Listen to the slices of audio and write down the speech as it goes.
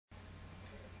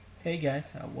Hey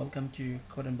guys, welcome to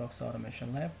Code Box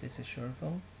Automation Lab. This is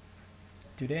Shurful.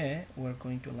 Today we're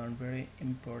going to learn very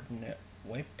important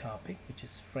web topic, which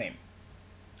is frame.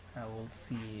 We'll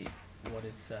see what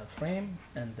is frame,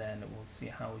 and then we'll see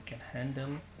how we can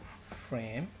handle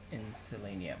frame in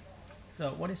Selenium.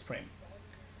 So what is frame?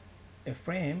 A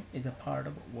frame is a part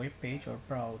of a web page or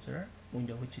browser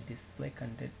window which displays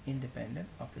content independent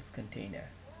of its container,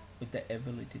 with the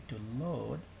ability to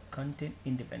load content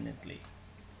independently.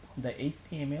 The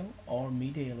HTML or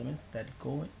media elements that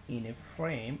go in a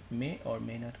frame may or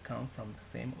may not come from the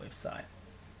same website.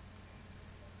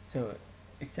 So,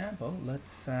 example,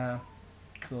 let's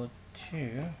go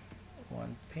to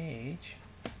one page.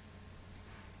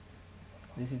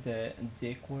 This is a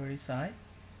jQuery site.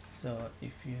 So,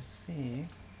 if you see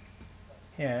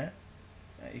here,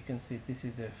 you can see this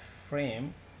is a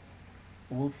frame.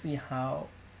 We'll see how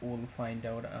we'll find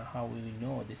out how we will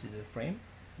know this is a frame.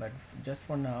 But just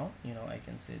for now, I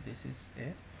can say this is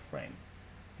a frame.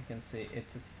 You can see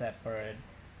it's a separate,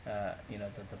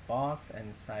 the box, and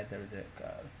inside there is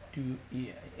a two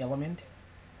element.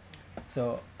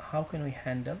 So how can we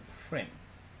handle frame?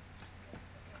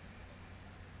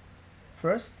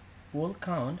 First, we'll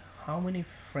count how many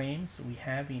frames we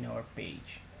have in our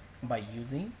page by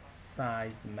using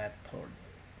size method.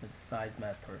 The size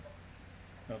method,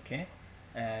 okay,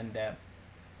 and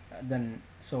then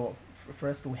so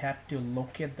first we have to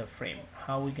locate the frame.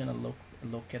 How are we gonna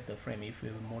locate the frame if we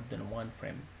have more than one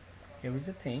frame? Here is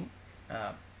the thing,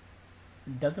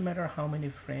 doesn't matter how many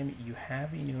frames you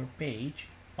have in your page,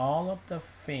 all of the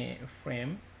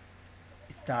frame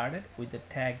started with the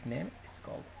tag name. It's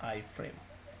called iFrame.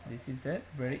 This is a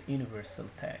very universal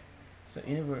tag. So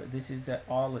this is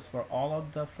always for all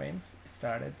of the frames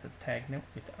started the tag name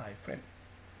with iFrame.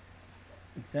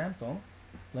 Example,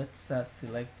 let's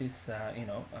select this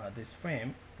this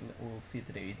frame. We'll see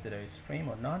that there is frame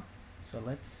or not. So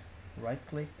let's right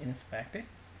click, inspect it,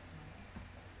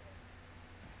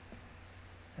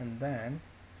 and then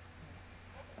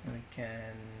we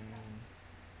can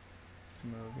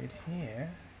move it here.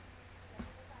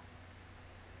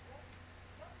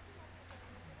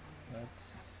 Let's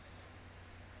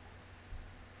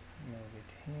move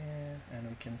it here, and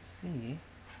we can see.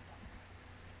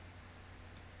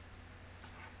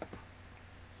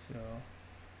 So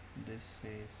this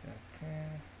is okay.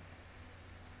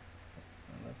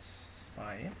 Let's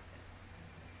spy it.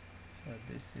 So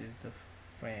this is the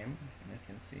frame. You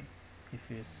can see, if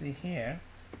you see here,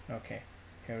 okay,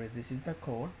 this is the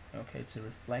code. Okay, it's a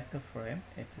reflect the frame.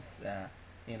 It's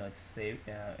it's save.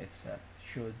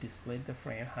 Should display the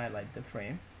frame, highlight the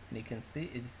frame, and you can see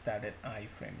it started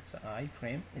iFrame. So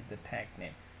iFrame is the tag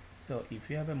name. So if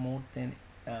you have a more than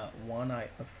one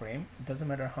frame, it doesn't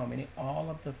matter how many, all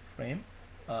of the frame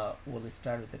will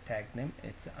start with the tag name.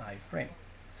 It's iFrame.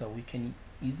 So we can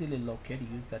easily locate,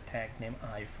 use the tag name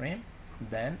iFrame.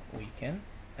 Then we can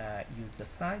use the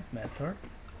size method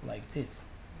like this.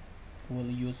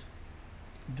 We'll use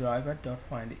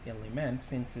driver.findElements,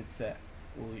 since it's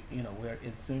we're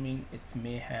assuming it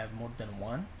may have more than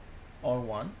one or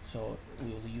one. So we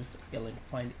will use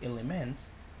find elements,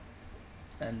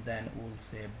 and then we'll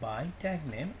say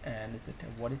By.tagName, and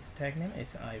what is the tag name?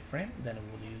 It's iFrame. Then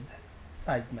we'll use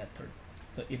size method.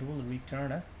 So it will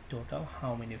return us total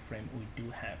how many frames we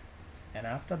do have. And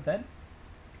after that,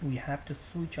 we have to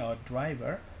switch our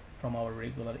driver from our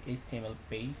regular HTML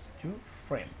page to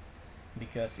frame,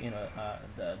 because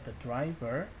the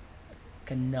driver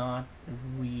cannot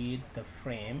read the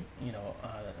frame,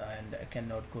 and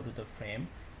cannot go to the frame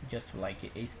just like a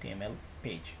HTML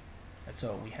page.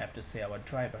 So we have to say our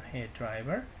driver, hey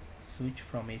driver, switch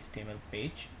from HTML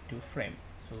page to frame.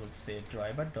 So we'll say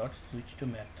driver.switchTo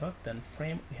method, then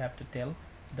frame, we have to tell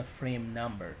the frame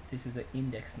number. This is the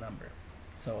index number.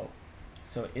 So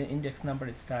index number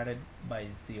is started by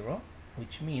 0,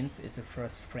 which means it's a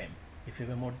first frame. If you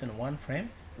have more than one frame,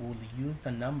 we'll use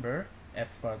the number as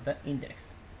per the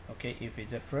index. Okay, if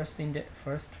it's a first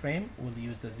frame, we'll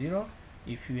use the 0.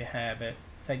 If you have a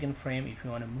second frame, if you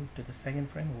want to move to the second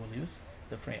frame, we'll use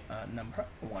the frame number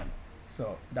 1.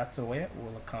 So that's the way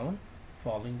we'll count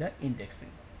following the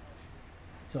indexing.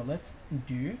 So let's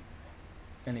do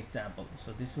an example.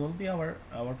 So this will be our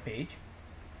page,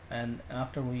 and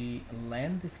after we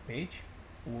land this page,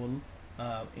 we'll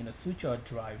switch our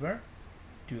driver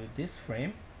to this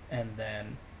frame, and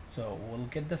then so we'll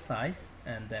get the size,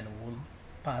 and then we'll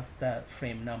pass the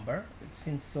frame number.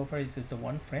 Since so far this is a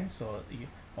one frame, so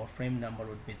our frame number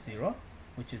would be 0,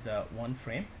 which is the one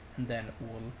frame, and then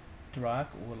we'll drag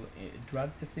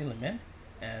this element,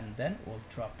 and then we'll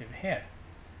drop it here.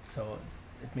 So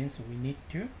it means we need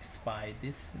to spy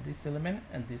this element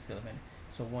and this element.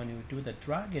 So when you do the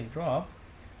drag and drop,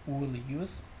 we will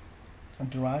use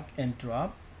drag and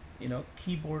drop,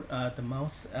 keyboard, the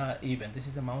mouse event. This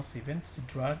is a mouse event to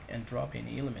drag and drop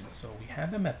any element. So we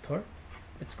have a method,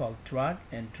 it's called drag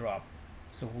and drop.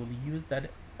 So we'll use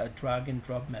that drag and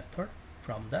drop method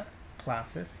from the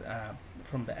classes,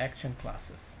 from the action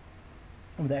classes,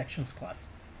 from the actions class.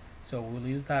 So we'll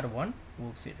use that one.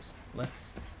 We'll see this.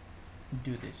 Let's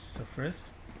do this. So first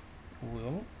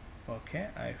we'll, so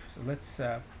let's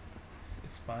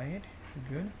spy it.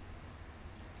 Good.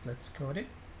 Let's code it.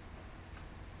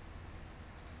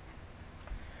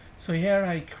 So here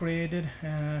I created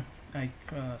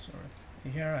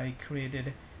here I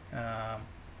created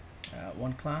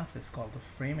one class. It's called the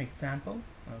frame example.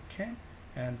 Okay,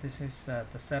 and this is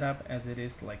the setup as it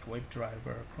is, like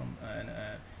WebDriver from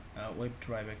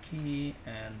WebDriver key,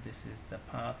 and this is the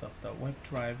path of the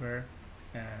WebDriver,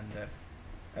 and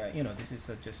this is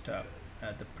just the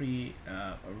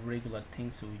regular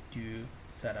things we do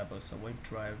set up as a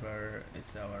WebDriver.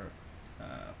 It's our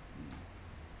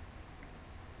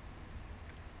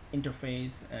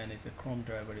interface, and it's a Chrome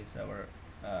driver is our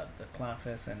the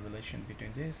classes and relation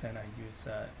between this, and I use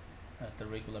the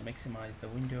regular maximize the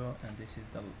window, and this is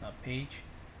the page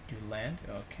to land.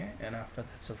 Okay, and after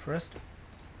that, so first,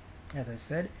 as I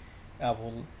said, I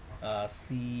will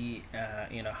see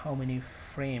how many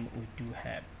frame we do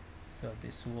have. So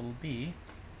this will be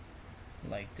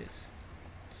like this.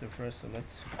 So first,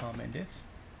 let's comment it.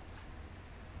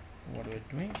 What we're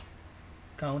doing,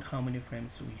 count how many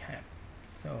frames we have.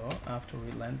 So after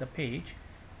we land the page,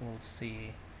 we'll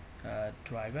see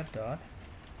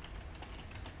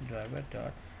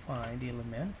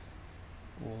driver.findElements.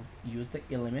 We'll use the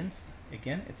elements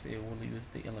again. It will use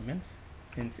the elements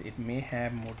since it may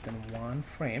have more than one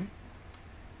frame.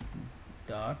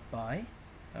 Dot by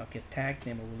tag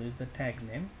name. We'll use the tag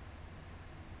name.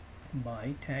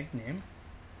 By tag name,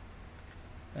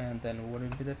 and then what will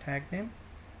be the tag name?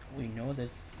 We know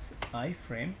that's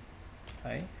iFrame.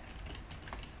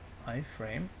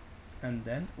 iFrame, and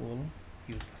then we'll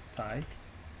use the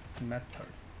size method.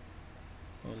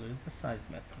 We'll use the size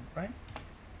method, right?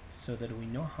 So that we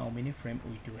know how many frames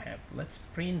we do have. Let's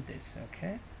print this.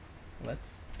 Okay,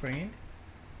 let's print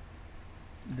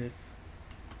this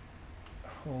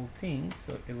whole thing.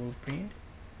 So it will print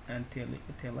and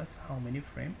tell us how many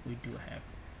frames we do have.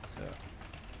 So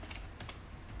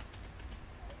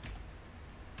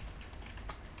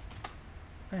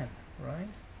and right,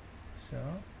 so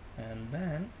and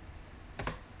then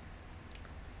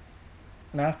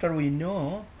after we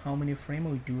know how many frames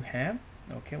we do have,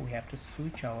 okay, we have to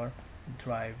switch our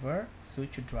driver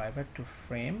to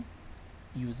frame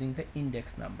using the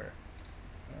index number.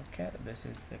 Okay, this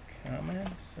is the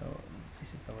command. So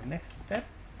this is our next step.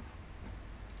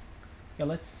 Yeah,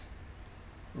 let's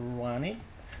run it,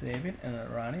 save it, and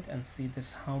run it, and see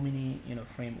this how many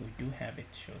frame we do have. It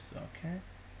shows. Okay,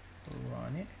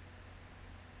 run it.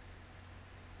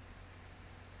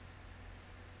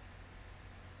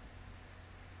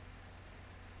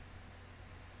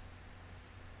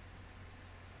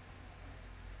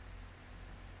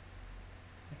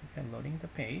 Okay, loading the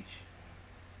page.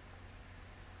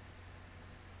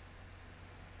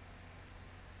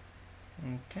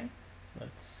 Okay,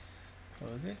 let's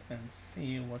close it and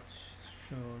see what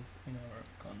shows in our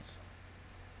console.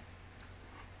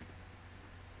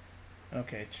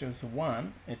 Okay, it shows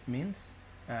 1. It means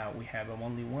we have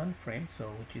only one frame, so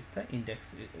which is the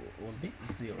index, it will be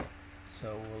 0.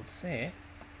 So we'll say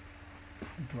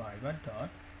driver dot,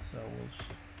 so we'll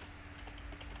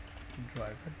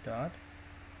driver dot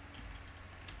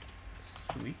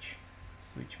switch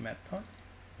method,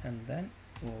 and then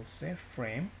we'll say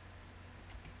frame.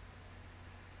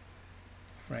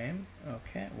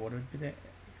 Okay, what would be the, it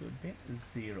would be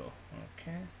 0.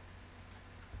 Okay,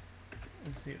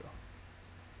 0.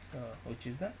 So which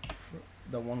is the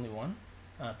only one,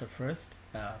 the first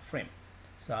frame.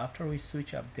 So after we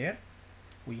switch up there,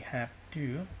 we have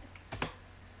to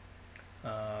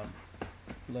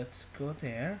let's go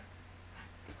there.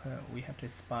 We have to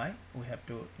spy. We have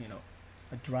to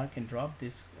drag and drop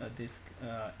this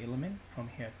element from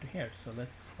here to here. So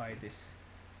let's spy this.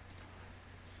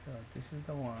 So this is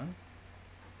the one.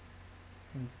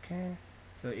 Okay,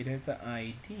 so it has an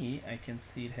ID. I can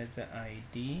see it has an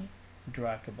ID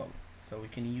draggable, so we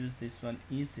can use this one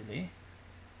easily.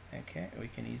 Okay, you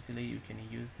can use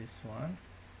this one.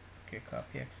 Okay,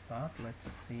 copy XPath. Let's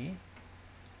see.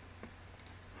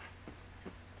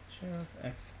 Choose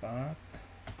XPath.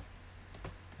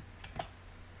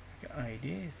 Okay, ID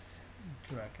is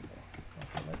draggable.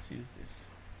 Okay, let's use this.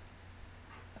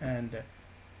 And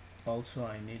also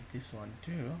I need this one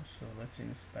too, so let's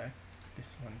inspect this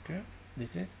one too.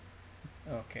 This is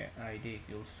okay, id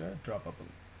equals to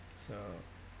droppable, so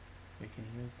we can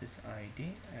use this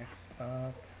id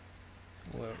xpath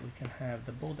where we can have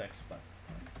the both xpath,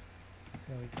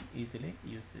 so we can easily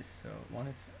use this. So one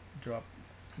is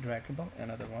draggable,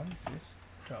 another one is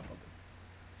droppable,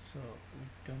 so we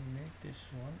don't need this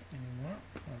one anymore.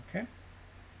 Okay,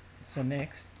 so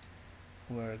next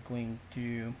we're going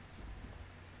to,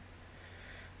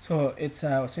 so it's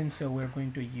since we're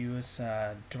going to use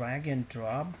drag and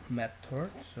drop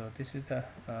method, so this is the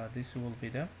this will be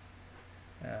the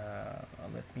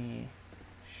let me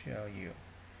show you.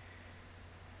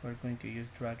 We're going to use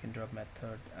drag and drop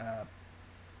method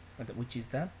which is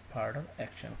the part of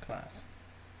action class.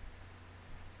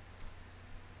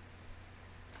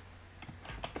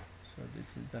 So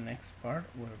this is the next part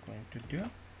we're going to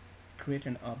do. Create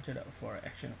an object for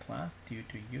action class due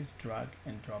to use drag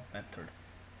and drop method.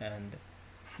 And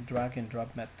drag and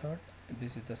drop method,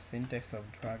 this is the syntax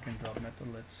of drag and drop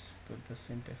method. Let's put the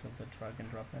syntax of the drag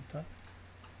and drop method.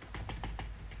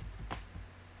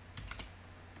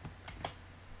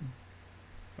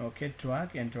 Okay,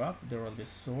 drag and drop, there will be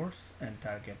source and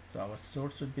target. So our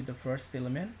source would be the first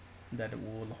element that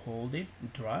will hold it,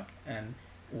 drag, and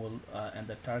will and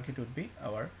the target would be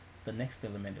the next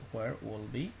element where will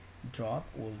be drop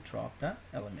the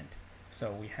element.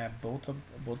 So we have both of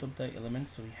the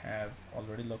elements. We have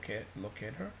already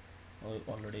locator, we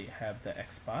already have the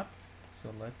xpath.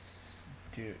 So let's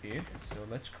do it. So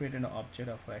let's create an object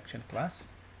of action class.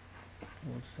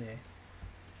 We'll say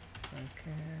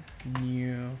okay,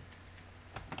 new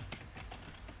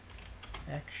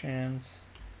actions,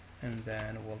 and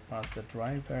then we'll pass the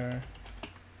driver,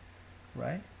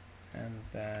 right? And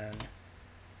then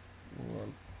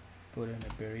we'll put in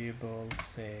a variable,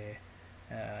 say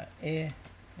a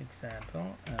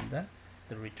example, and then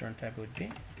the return type would be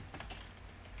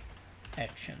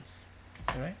actions,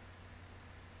 right?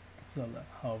 So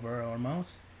hover our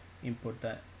mouse, import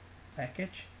the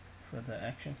package for the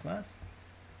action class.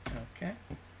 Okay,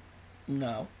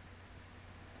 now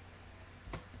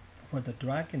for the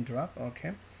drag and drop,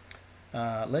 okay,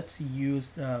 let's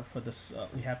use for this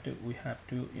we have to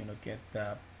get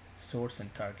the source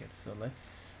and target. So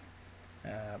let's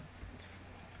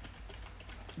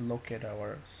locate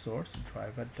our source,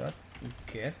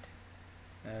 driver.get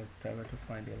driver to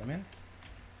find element,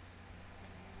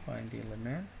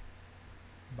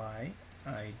 by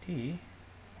id.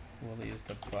 We'll use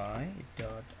the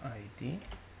by.id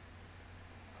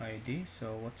id.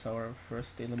 So what's our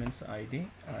first element's id?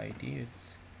 Id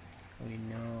is, we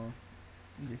know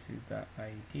this is the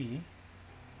id.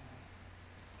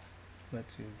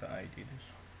 Let's use the id.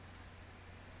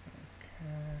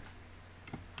 Okay,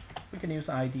 we can use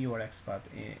id or xpath,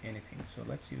 anything. So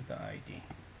let's use the id.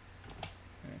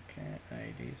 Okay,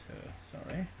 id. So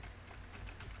sorry,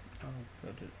 I'll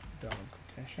put it double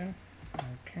quotation.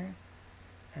 Okay,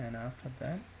 and after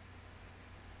that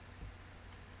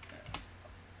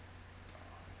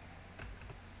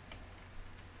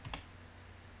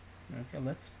okay,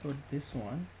 let's put this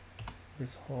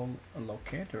whole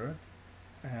locator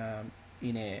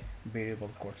in a variable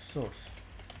called source,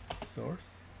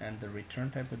 and the return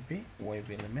type would be web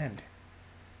element.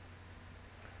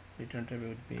 Return type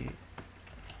would be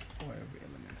web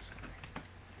element.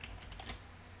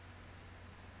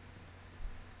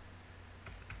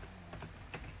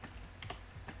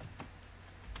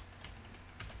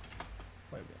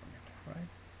 Web element, right?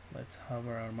 Let's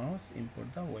hover our mouse,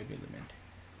 import the web element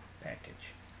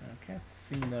package. Okay,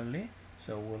 similarly,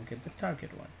 so we'll get the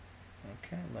target one.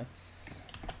 Okay, let's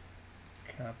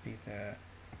copy the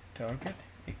target,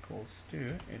 equals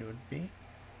to, it would be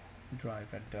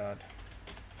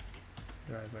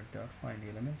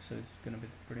driver.findElements. So it's going to be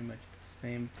pretty much the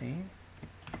same thing.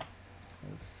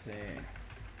 We'll say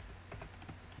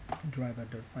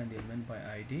driver.findElement by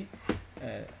id,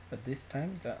 but this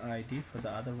time the id for the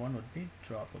other one would be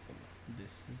droppable. This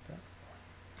is the,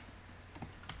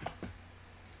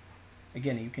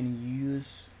 again, you can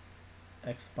use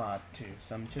xpath too,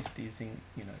 so I'm just using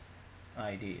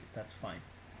id, that's fine.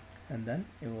 And then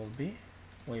it will be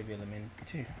web element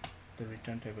 2, the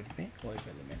return type would be web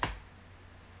element,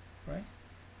 right?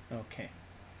 Okay,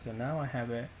 so now I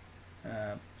have a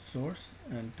source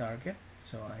and target,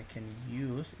 so I can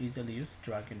easily use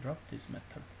drag and drop this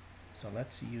method. So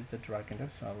let's use the drag and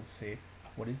drop. So I will say,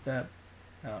 what is the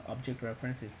object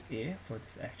reference is a for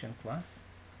this action class.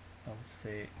 I will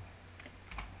say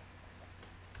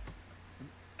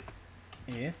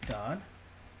a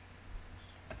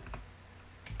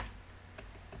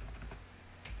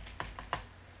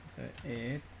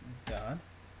dot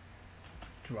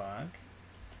drag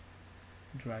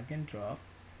and drop.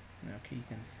 Okay, you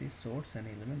can see source and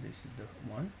element. This is the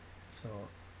one. So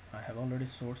I have already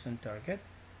source and target,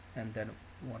 and then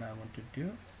what I want to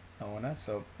do,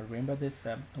 so remember this,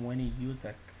 when you use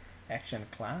a action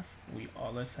class, we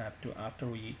always have to, after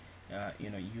we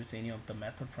use any of the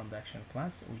method from the action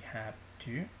class, we have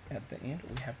to, at the end,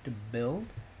 we have to build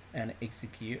and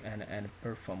execute and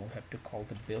perform. We have to call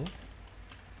the build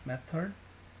method,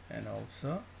 and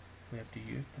also we have to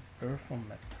use the perform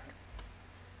method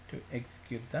to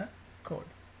execute the code.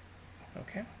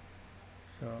 Okay,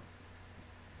 so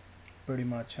pretty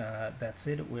much that's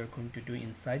it. We're going to do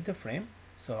inside the frame.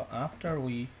 So after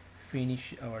we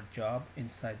finish our job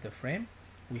inside the frame,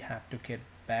 we have to get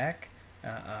back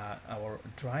our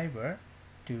driver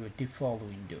to default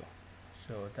window.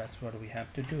 So that's what we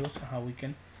have to do. So how we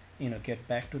can get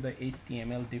back to the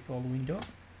HTML default window.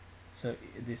 So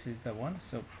this is the one.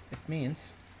 So it means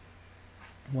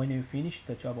when you finish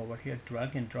the job over here,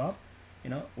 drag and drop,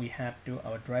 we have to,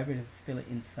 our driver is still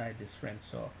inside this frame,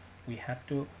 so we have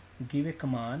to give a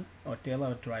command or tell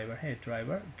our driver, hey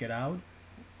driver, get out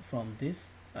from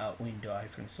this window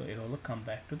iFrame, so it will come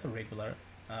back to the regular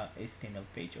HTML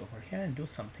page over here and do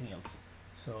something else.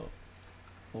 So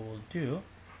we will do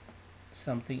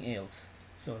something else.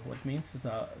 So what means is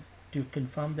to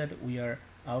confirm that we are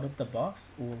out of the box,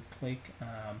 we'll click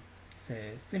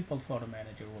say simple photo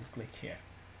manager, we'll click here.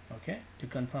 Okay, to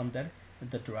confirm that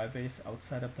the driver is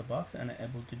outside of the box and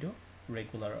able to do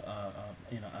regular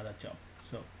other job.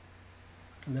 So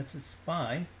let's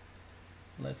spy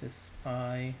this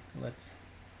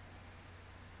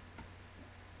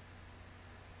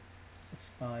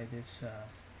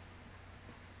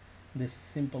this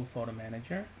simple photo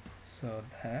manager, so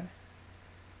that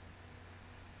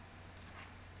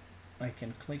I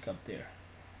can click up there.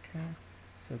 Okay,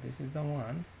 so this is the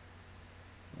one.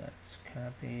 Let's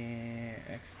copy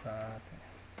export,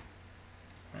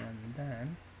 and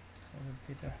then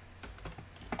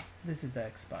this is the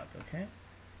export. Okay,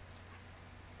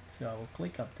 so I will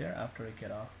click up there after I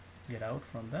get out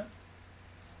from the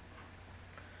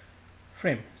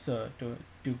frame. So to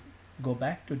go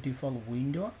back to default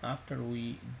window after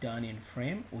we done in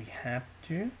frame, we have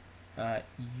to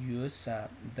use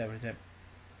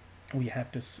we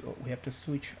have to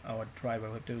switch our driver.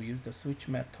 We have to use the switch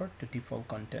method to default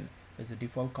content. There's a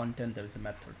default content, there is a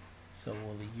method, so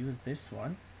we'll use this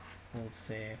one. We'll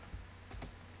say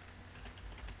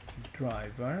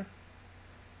driver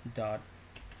dot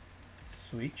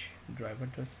switch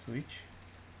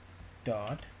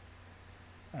dot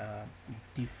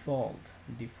default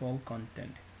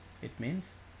content. It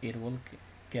means it will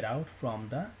get out from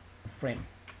the frame.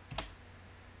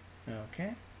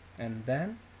 Okay, and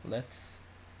then let's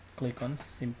click on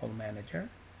simple manager.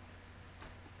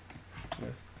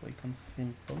 Let's click on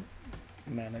simple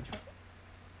manager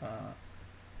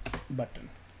button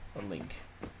or link.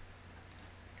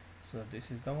 So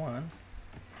this is the one.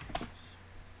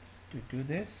 To do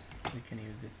this, we can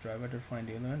use this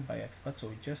driver.findElements by export. So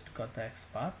we just got the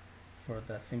export for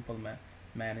the simple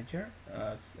manager,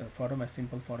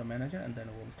 simple photo manager, and then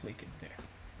we'll click it there,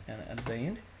 and at the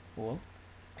end we'll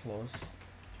close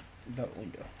the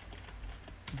window.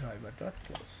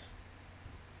 Driver.close.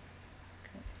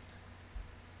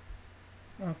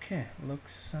 Okay,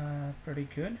 looks pretty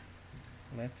good.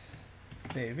 Let's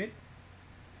save it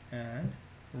and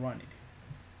run it.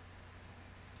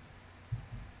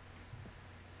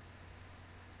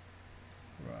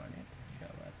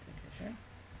 Java application.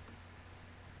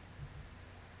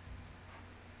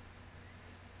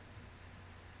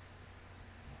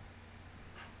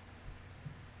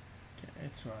 Okay,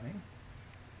 it's running.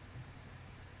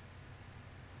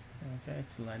 Okay,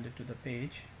 it's landed to the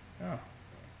page. Oh,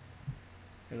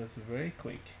 it was very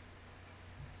quick.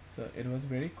 So it was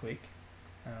very quick,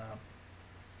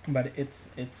 but it's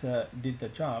did the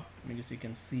job, because you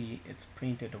can see it's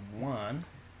printed 1.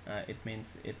 It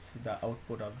means it's the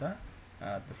output of the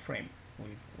frame.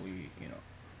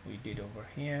 We did over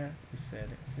here. We said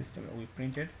system. We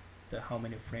printed the how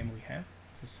many frame we have.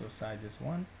 So size is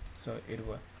 1. So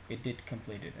it did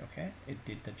complete it. Okay, it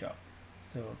did the job.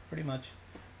 So pretty much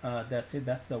that's it.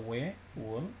 That's the way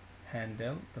we'll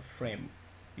handle the frame.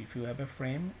 If you have a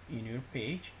frame in your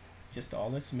page, just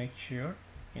always make sure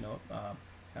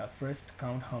first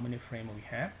count how many frame we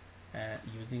have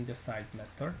using the size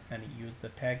method, and use the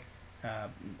tag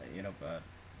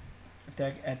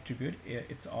tag attribute.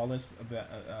 It's always the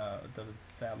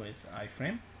value is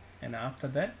iFrame, and after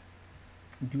that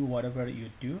do whatever you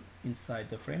do inside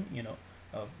the frame,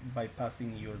 by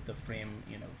passing the frame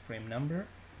frame number,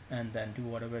 and then do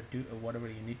whatever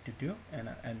you need to do, and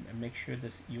make sure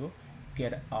this you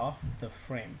get off the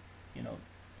frame,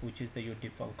 which is your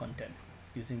default content,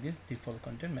 using this default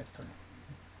content method.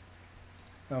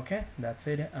 Okay, that's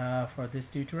it for this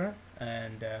tutorial,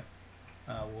 and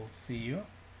we'll see you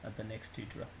at the next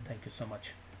tutorial. Thank you so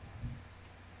much.